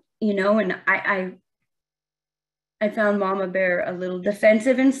out, you know? And I found Mama Bear a little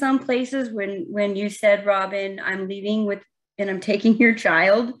defensive in some places. When you said, Robin, I'm leaving and I'm taking your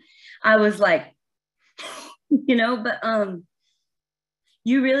child, I was like, you know, but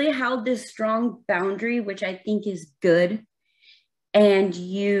you really held this strong boundary, which I think is good. And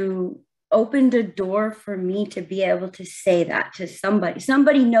you opened a door for me to be able to say that to somebody.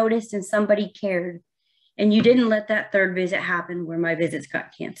 Somebody noticed and somebody cared. And you didn't let that third visit happen where my visits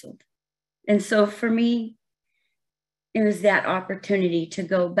got canceled. And so for me, it was that opportunity to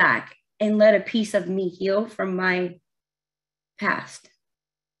go back and let a piece of me heal from my past.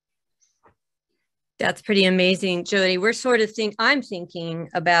 That's pretty amazing, Jody. I'm thinking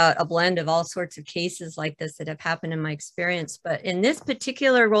about a blend of all sorts of cases like this that have happened in my experience. But in this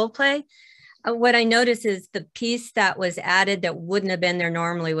particular role play, what I noticed is the piece that was added that wouldn't have been there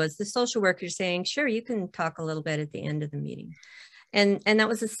normally was the social worker saying, sure, you can talk a little bit at the end of the meeting. And that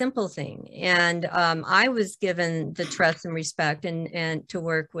was a simple thing. And I was given the trust and respect and to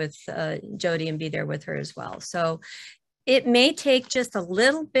work with Jody and be there with her as well. So it may take just a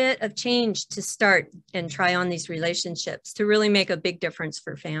little bit of change to start and try on these relationships to really make a big difference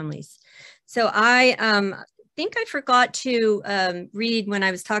for families. So I think I forgot to read when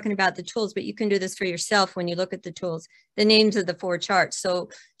I was talking about the tools, but you can do this for yourself when you look at the tools, the names of the 4 charts. So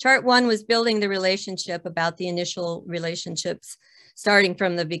chart 1 was building the relationship, about the initial relationships starting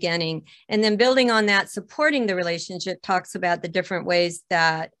from the beginning. And then building on that, supporting the relationship, talks about the different ways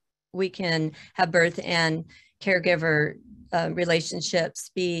that we can have birth and caregiver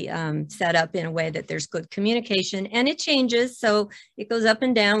relationships be set up in a way that there's good communication, and it changes. So it goes up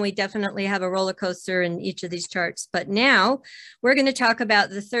and down. We definitely have a roller coaster in each of these charts. But now we're going to talk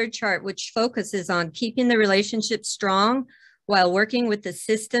about the 3rd chart, which focuses on keeping the relationship strong while working with the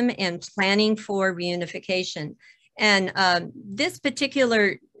system and planning for reunification. And this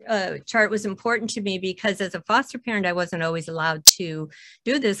particular chart was important to me because as a foster parent, I wasn't always allowed to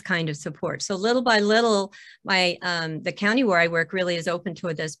do this kind of support. So little by little, the county where I work really is open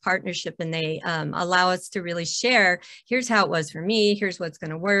to this partnership, and they allow us to really share, here's how it was for me, here's what's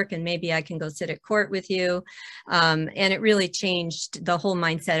going to work, and maybe I can go sit at court with you. And it really changed the whole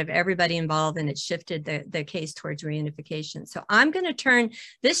mindset of everybody involved, and it shifted the case towards reunification. So I'm going to turn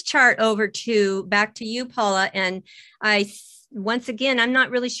this chart back to you, Paula, and once again, I'm not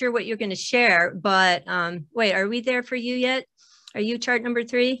really sure what you're going to share, but wait, are we there for you yet? Are you chart number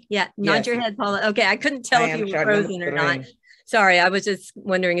 3? Yeah, nod yes. Your head, Paula. Okay, I couldn't tell if you were frozen or not. Sorry, I was just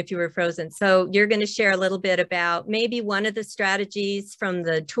wondering if you were frozen. So you're going to share a little bit about maybe one of the strategies from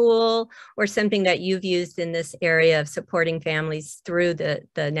the tool or something that you've used in this area of supporting families through the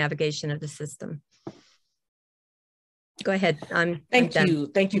navigation of the system. Go ahead. Thank you.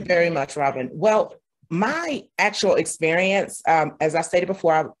 Thank you very much, Robin. Well, my actual experience, as I stated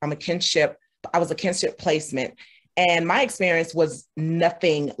before, I was a kinship placement, and my experience was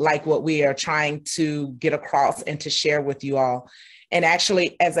nothing like what we are trying to get across and to share with you all. And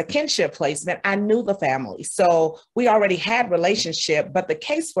actually, as a kinship placement, I knew the family. So we already had relationship, but the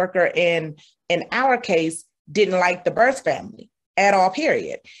caseworker in our case didn't like the birth family at all,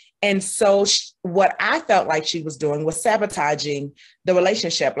 period. And so what I felt like she was doing was sabotaging the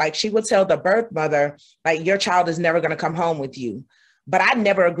relationship. Like she would tell the birth mother, like, your child is never going to come home with you. But I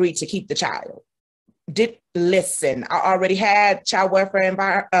never agreed to keep the child. Listen, I already had child welfare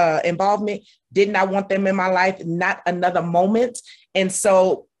involvement. Didn't I want them in my life? Not another moment. And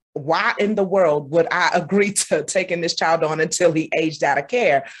so why in the world would I agree to taking this child on until he aged out of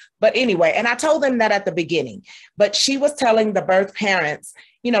care? But anyway, and I told them that at the beginning, but she was telling the birth parents,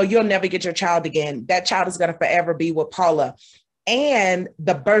 you know, you'll never get your child again. That child is going to forever be with Paula. And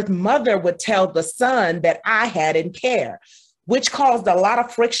the birth mother would tell the son that I had in care. which caused a lot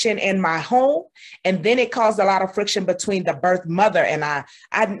of friction in my home. And then it caused a lot of friction between the birth mother and I.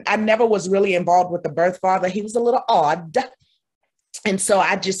 I never was really involved with the birth father. He was a little odd. And so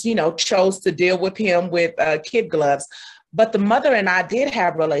I just, chose to deal with him with kid gloves. But the mother and I did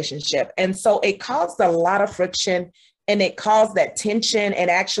have a relationship. And so it caused a lot of friction, and it caused that tension. And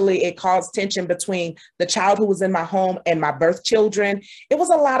actually it caused tension between the child who was in my home and my birth children. It was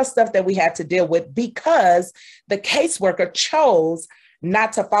a lot of stuff that we had to deal with because the caseworker chose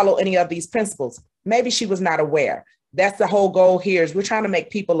not to follow any of these principles. Maybe she was not aware. That's the whole goal here, is we're trying to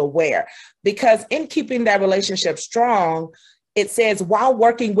make people aware, because in keeping that relationship strong, it says while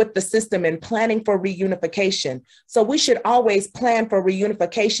working with the system and planning for reunification. So we should always plan for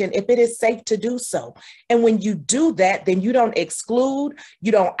reunification if it is safe to do so. And when you do that, then you don't exclude,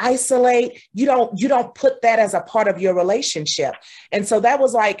 you don't isolate, you don't put that as a part of your relationship. And so that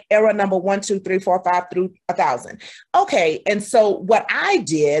was like error number 1, 2, 3, 4, 5 through 1,000. Okay. And so what I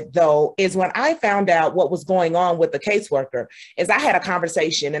did though, is when I found out what was going on with the caseworker, is I had a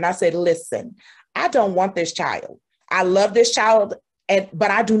conversation and I said, listen, I don't want this child. I love this child, but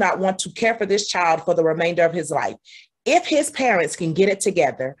I do not want to care for this child for the remainder of his life. If his parents can get it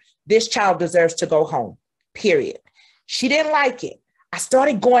together, this child deserves to go home, period. She didn't like it. I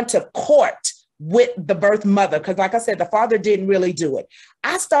started going to court with the birth mother, because like I said, the father didn't really do it.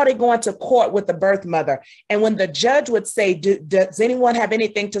 I started going to court with the birth mother. And when the judge would say, does anyone have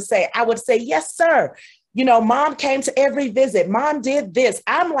anything to say? I would say, yes, sir. Mom came to every visit. Mom did this.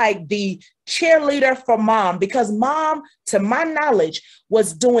 I'm like the cheerleader for mom, because mom, to my knowledge,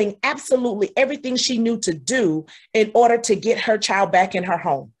 was doing absolutely everything she knew to do in order to get her child back in her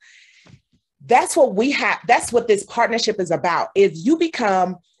home. That's what we have. That's what this partnership is about, is you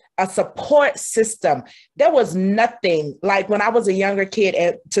become a support system. There was nothing like when I was a younger kid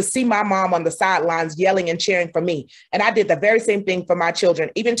and to see my mom on the sidelines yelling and cheering for me. And I did the very same thing for my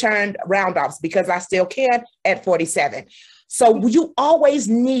children, even turned roundoffs because I still can at 47. So you always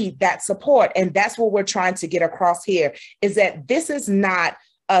need that support. And that's what we're trying to get across here, is that this is not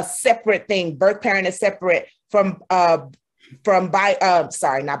a separate thing. Birth parent is separate from adopted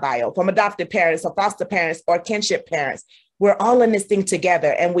parents or foster parents or kinship parents. We're all in this thing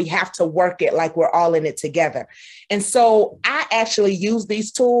together, and we have to work it like we're all in it together. And so I actually used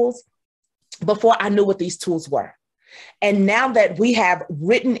these tools before I knew what these tools were. And now that we have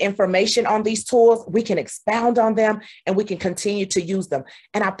written information on these tools, we can expound on them and we can continue to use them.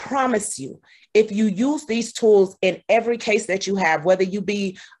 And I promise you, if you use these tools in every case that you have, whether you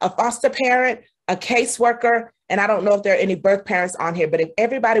be a foster parent, a caseworker, and I don't know if there are any birth parents on here, but if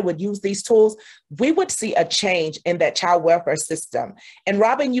everybody would use these tools, we would see a change in that child welfare system. And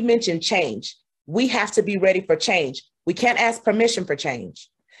Robin, you mentioned change. We have to be ready for change. We can't ask permission for change.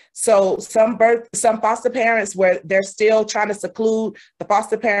 So some foster parents, where they're still trying to seclude the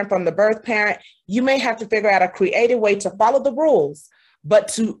foster parent from the birth parent, you may have to figure out a creative way to follow the rules, but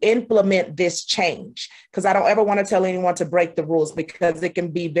to implement this change. Because I don't ever want to tell anyone to break the rules, because it can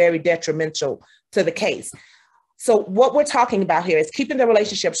be very detrimental to the case. So what we're talking about here is keeping the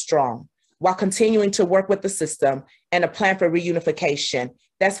relationship strong while continuing to work with the system and a plan for reunification.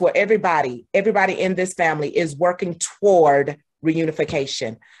 That's where everybody in this family is working toward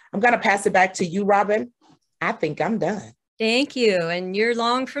reunification. I'm going to pass it back to you, Robin. I think I'm done. Thank you. And you're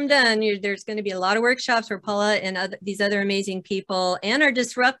long from done. There's going to be a lot of workshops for Paula and these other amazing people, and our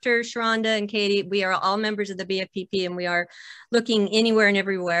disruptors, Sharonda and Katie. We are all members of the BFPP, and we are looking anywhere and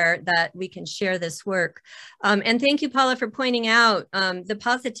everywhere that we can share this work. And thank you, Paula, for pointing out the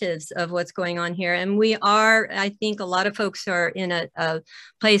positives of what's going on here. And we are, I think a lot of folks are in a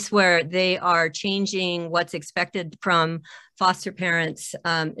place where they are changing what's expected from foster parents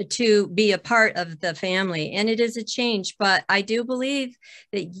to be a part of the family. And it is a change, but I do believe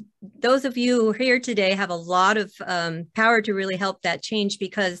that those of you who are here today have a lot of power to really help that change,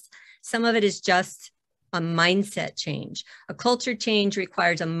 because some of it is just a mindset change. A culture change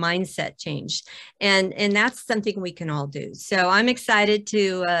requires a mindset change. And that's something we can all do. So I'm excited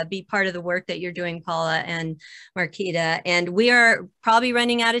to be part of the work that you're doing, Paula and Marquita. And we are probably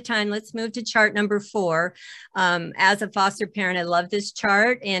running out of time. Let's move to chart number 4. As a foster parent, I love this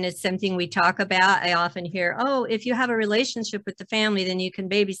chart, and it's something we talk about. I often hear, oh, if you have a relationship with the family, then you can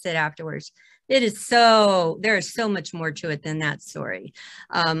babysit afterwards. It is so, there is so much more to it than that story.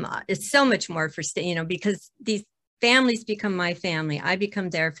 It's so much more for, because these families become my family. I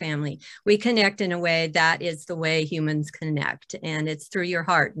become their family. We connect in a way that is the way humans connect, and it's through your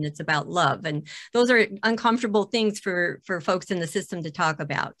heart, and it's about love. And those are uncomfortable things for folks in the system to talk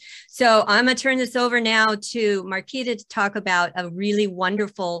about. So I'm gonna turn this over now to Marquita to talk about a really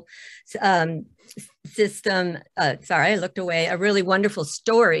wonderful system, sorry, I looked away, a really wonderful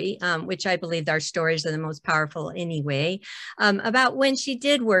story, which I believe our stories are the most powerful anyway, about when she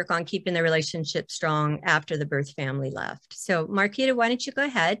did work on keeping the relationship strong after the birth family left. So Marquita, why don't you go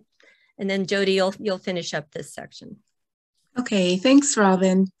ahead? And then Jody, you'll finish up this section. Okay, thanks,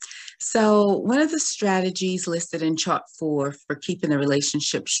 Robin. So one of the strategies listed in chart 4 for keeping the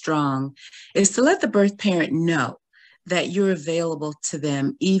relationship strong is to let the birth parent know that you're available to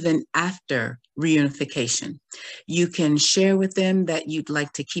them even after reunification. You can share with them that you'd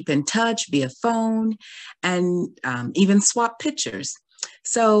like to keep in touch via phone and even swap pictures.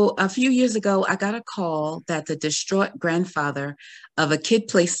 So a few years ago, I got a call that the distraught grandfather of a kid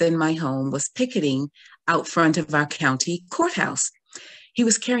placed in my home was picketing out front of our county courthouse. He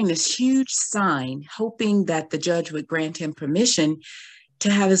was carrying this huge sign, hoping that the judge would grant him permission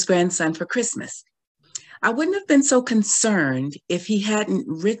to have his grandson for Christmas. I wouldn't have been so concerned if he hadn't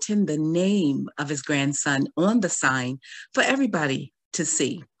written the name of his grandson on the sign for everybody to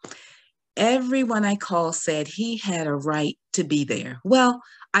see. Everyone I called said he had a right to be there. Well,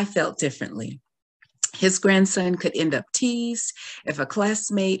 I felt differently. His grandson could end up teased if a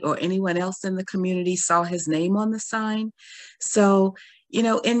classmate or anyone else in the community saw his name on the sign. So,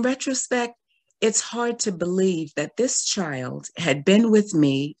 in retrospect, it's hard to believe that this child had been with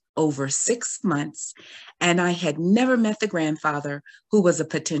me over 6 months, and I had never met the grandfather who was a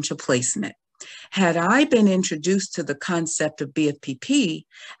potential placement. Had I been introduced to the concept of BFPP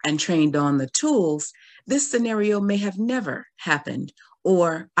and trained on the tools, this scenario may have never happened,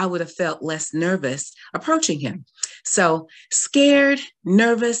 or I would have felt less nervous approaching him. So scared,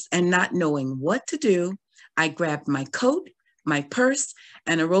 nervous, and not knowing what to do, I grabbed my coat, my purse,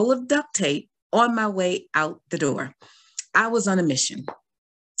 and a roll of duct tape on my way out the door. I was on a mission.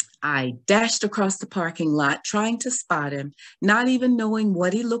 I dashed across the parking lot trying to spot him, not even knowing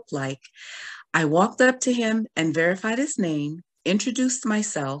what he looked like. I walked up to him and verified his name, introduced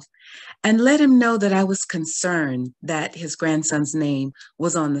myself, and let him know that I was concerned that his grandson's name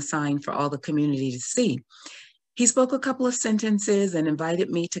was on the sign for all the community to see. He spoke a couple of sentences and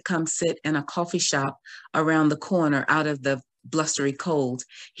invited me to come sit in a coffee shop around the corner out of the blustery cold.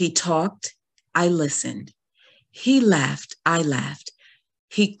 He talked, I listened. He laughed, I laughed.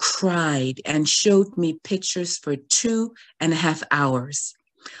 He cried and showed me pictures for 2.5 hours.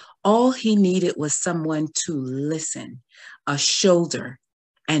 All he needed was someone to listen, a shoulder,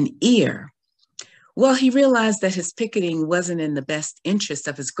 an ear. Well, he realized that his picketing wasn't in the best interest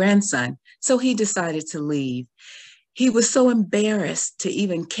of his grandson, so he decided to leave. He was so embarrassed to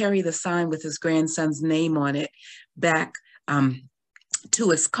even carry the sign with his grandson's name on it back to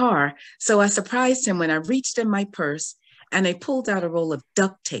his car. So I surprised him when I reached in my purse and I pulled out a roll of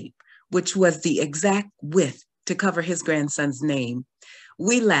duct tape, which was the exact width to cover his grandson's name.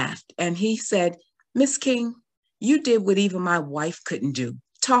 We laughed, and he said, "Miss King, you did what even my wife couldn't do.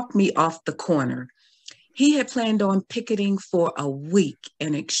 Talk me off the corner." He had planned on picketing for a week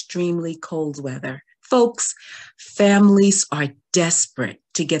in extremely cold weather. Folks, families are desperate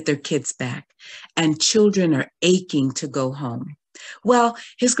to get their kids back, and children are aching to go home. Well,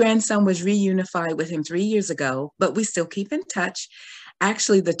 his grandson was reunified with him 3 years ago, but we still keep in touch.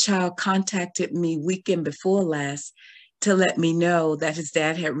 Actually, the child contacted me weekend before last to let me know that his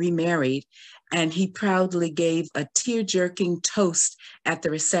dad had remarried, and he proudly gave a tear-jerking toast at the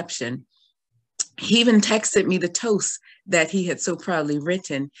reception. He even texted me the toast that he had so proudly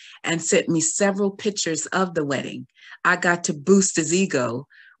written and sent me several pictures of the wedding. I got to boost his ego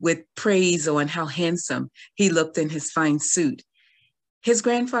with praise on how handsome he looked in his fine suit. His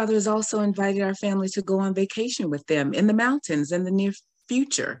grandfather has also invited our family to go on vacation with them in the mountains in the near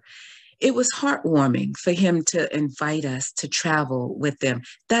future. It was heartwarming for him to invite us to travel with them.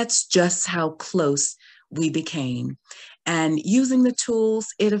 That's just how close we became. And using the tools,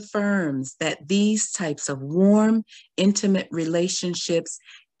 it affirms that these types of warm, intimate relationships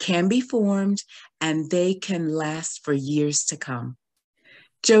can be formed and they can last for years to come.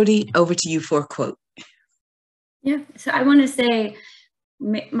 Jody, over to you for a quote. Yeah, so I want to say,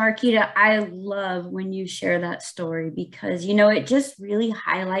 Marquita, I love when you share that story because, it just really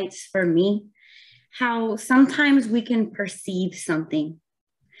highlights for me how sometimes we can perceive something,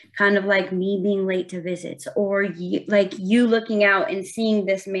 kind of like me being late to visits, or you looking out and seeing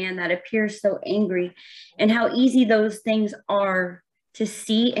this man that appears so angry, and how easy those things are to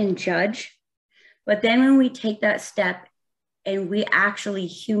see and judge. But then when we take that step and we actually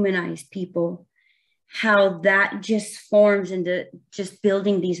humanize people, how that just forms into just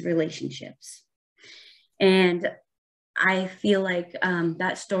building these relationships. And I feel like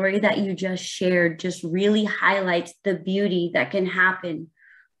that story that you just shared just really highlights the beauty that can happen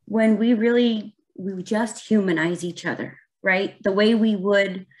when we just humanize each other, right? The way we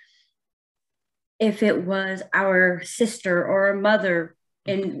would if it was our sister or a mother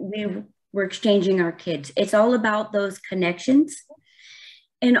and we were exchanging our kids. It's all about those connections.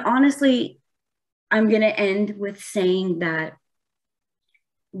 And honestly, I'm going to end with saying that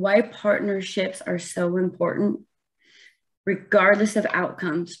why partnerships are so important, regardless of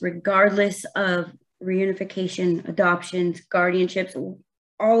outcomes, regardless of reunification, adoptions, guardianships,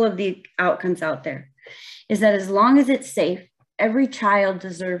 all of the outcomes out there, is that as long as it's safe, every child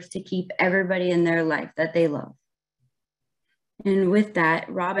deserves to keep everybody in their life that they love. And with that,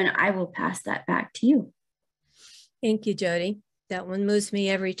 Robin, I will pass that back to you. Thank you, Jody. That one moves me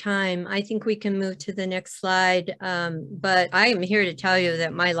every time. I think we can move to the next slide. But I am here to tell you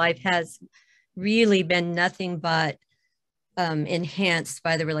that my life has really been nothing but enhanced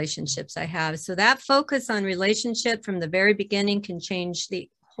by the relationships I have. So that focus on relationship from the very beginning can change the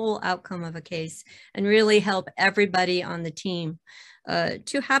whole outcome of a case and really help everybody on the team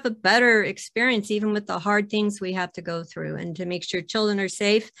to have a better experience, even with the hard things we have to go through, and to make sure children are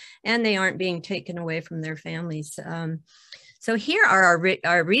safe and they aren't being taken away from their families. So here are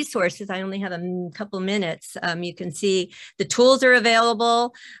our resources. I only have a couple minutes. You can see the tools are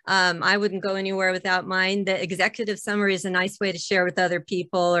available. I wouldn't go anywhere without mine. The executive summary is a nice way to share with other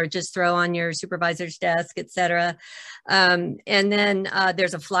people or just throw on your supervisor's desk, etc. And then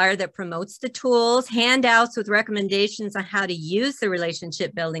there's a flyer that promotes the tools, handouts with recommendations on how to use the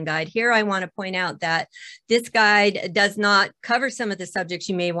relationship building guide. Here I want to point out that this guide does not cover some of the subjects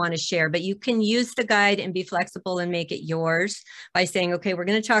you may want to share, but you can use the guide and be flexible and make it yours by saying, okay, we're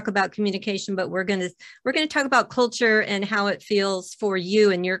going to talk about communication, but we're going to talk about culture and how it feels for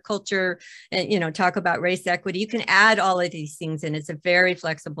you and your culture, and talk about race equity. You can add all of these things in. It's a very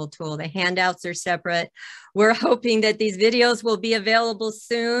flexible tool. The handouts are separate. We're hoping that these videos will be available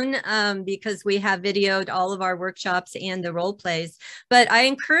soon because we have videoed all of our workshops and the role plays. But I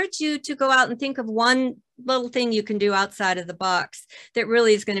encourage you to go out and think of one little thing you can do outside of the box that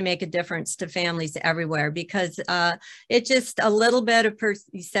really is going to make a difference to families everywhere, because it's just a little bit of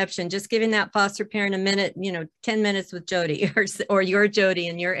perception, just giving that foster parent a minute, 10 minutes with Jody or your Jody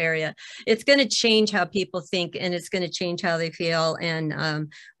in your area. It's going to change how people think, and it's going to change how they feel. And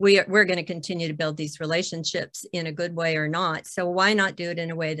we're going to continue to build these relationships in a good way or not. So why not do it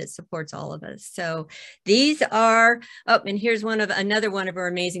in a way that supports all of us? So these are, and here's another one of our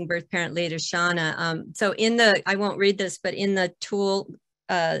amazing birth parent leaders, Shauna. So I won't read this, but in the tools,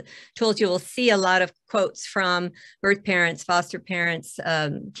 you will see a lot of quotes from birth parents, foster parents,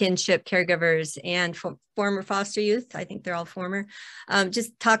 kinship caregivers, and former foster youth. I think they're all former,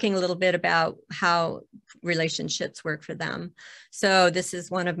 just talking a little bit about how relationships work for them. So this is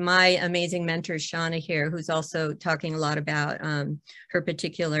one of my amazing mentors, Shauna here, who's also talking a lot about her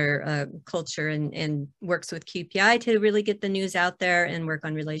particular culture and works with QPI to really get the news out there and work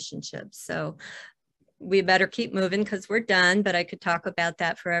on relationships. So we better keep moving because we're done, but I could talk about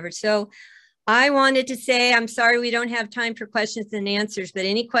that forever. So I wanted to say, I'm sorry we don't have time for questions and answers, but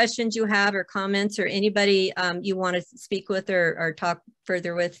any questions you have or comments or anybody you want to speak with or talk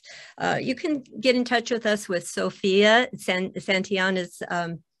further with, you can get in touch with us with Sophia Santiana's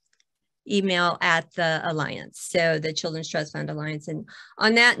email at the Alliance, so the Children's Trust Fund Alliance. And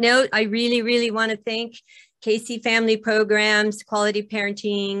on that note, I really, really want to thank KC Family Programs, Quality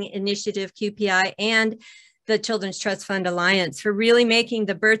Parenting Initiative, QPI, and the Children's Trust Fund Alliance for really making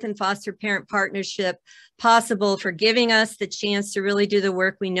the birth and foster parent partnership possible, for giving us the chance to really do the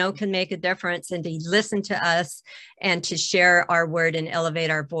work we know can make a difference, and to listen to us and to share our word and elevate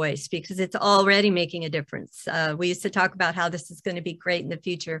our voice, because it's already making a difference. We used to talk about how this is going to be great in the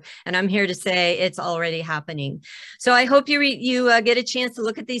future, and I'm here to say it's already happening. So I hope you get a chance to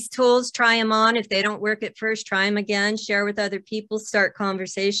look at these tools, try them on. If they don't work at first, try them again, share with other people, start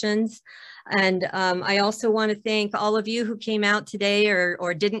conversations. And I also want to thank all of you who came out today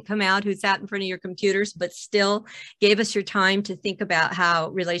or didn't come out, who sat in front of your computers, but still gave us your time to think about how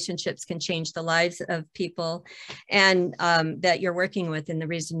relationships can change the lives of people, and that you're working with, and the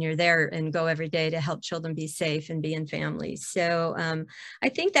reason you're there and go every day to help children be safe and be in families. So I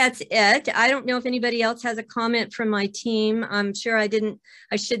think that's it. I don't know if anybody else has a comment from my team. I'm sure I didn't.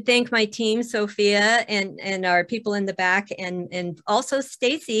 I should thank my team, Sophia and our people in the back, and also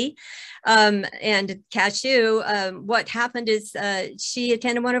Stacy. And Cashew, what happened is she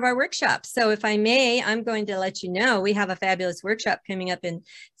attended one of our workshops. So if I may, I'm going to let you know we have a fabulous workshop coming up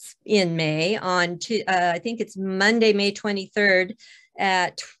in May on, I think it's Monday, May 23rd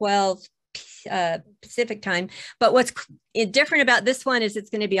at 12 Pacific time. But what's different about this one is it's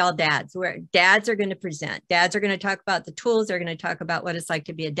going to be all dads, where dads are going to present. Dads are going to talk about the tools. They're going to talk about what it's like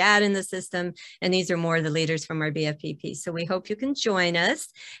to be a dad in the system. And these are more the leaders from our BFPP. So we hope you can join us.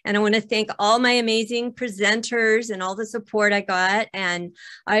 And I want to thank all my amazing presenters and all the support I got. And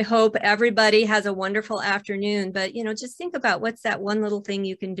I hope everybody has a wonderful afternoon. But, you know, just think about what's that one little thing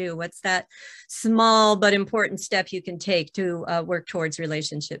you can do? What's that small but important step you can take to work towards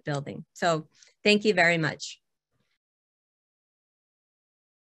relationship building? So thank you very much.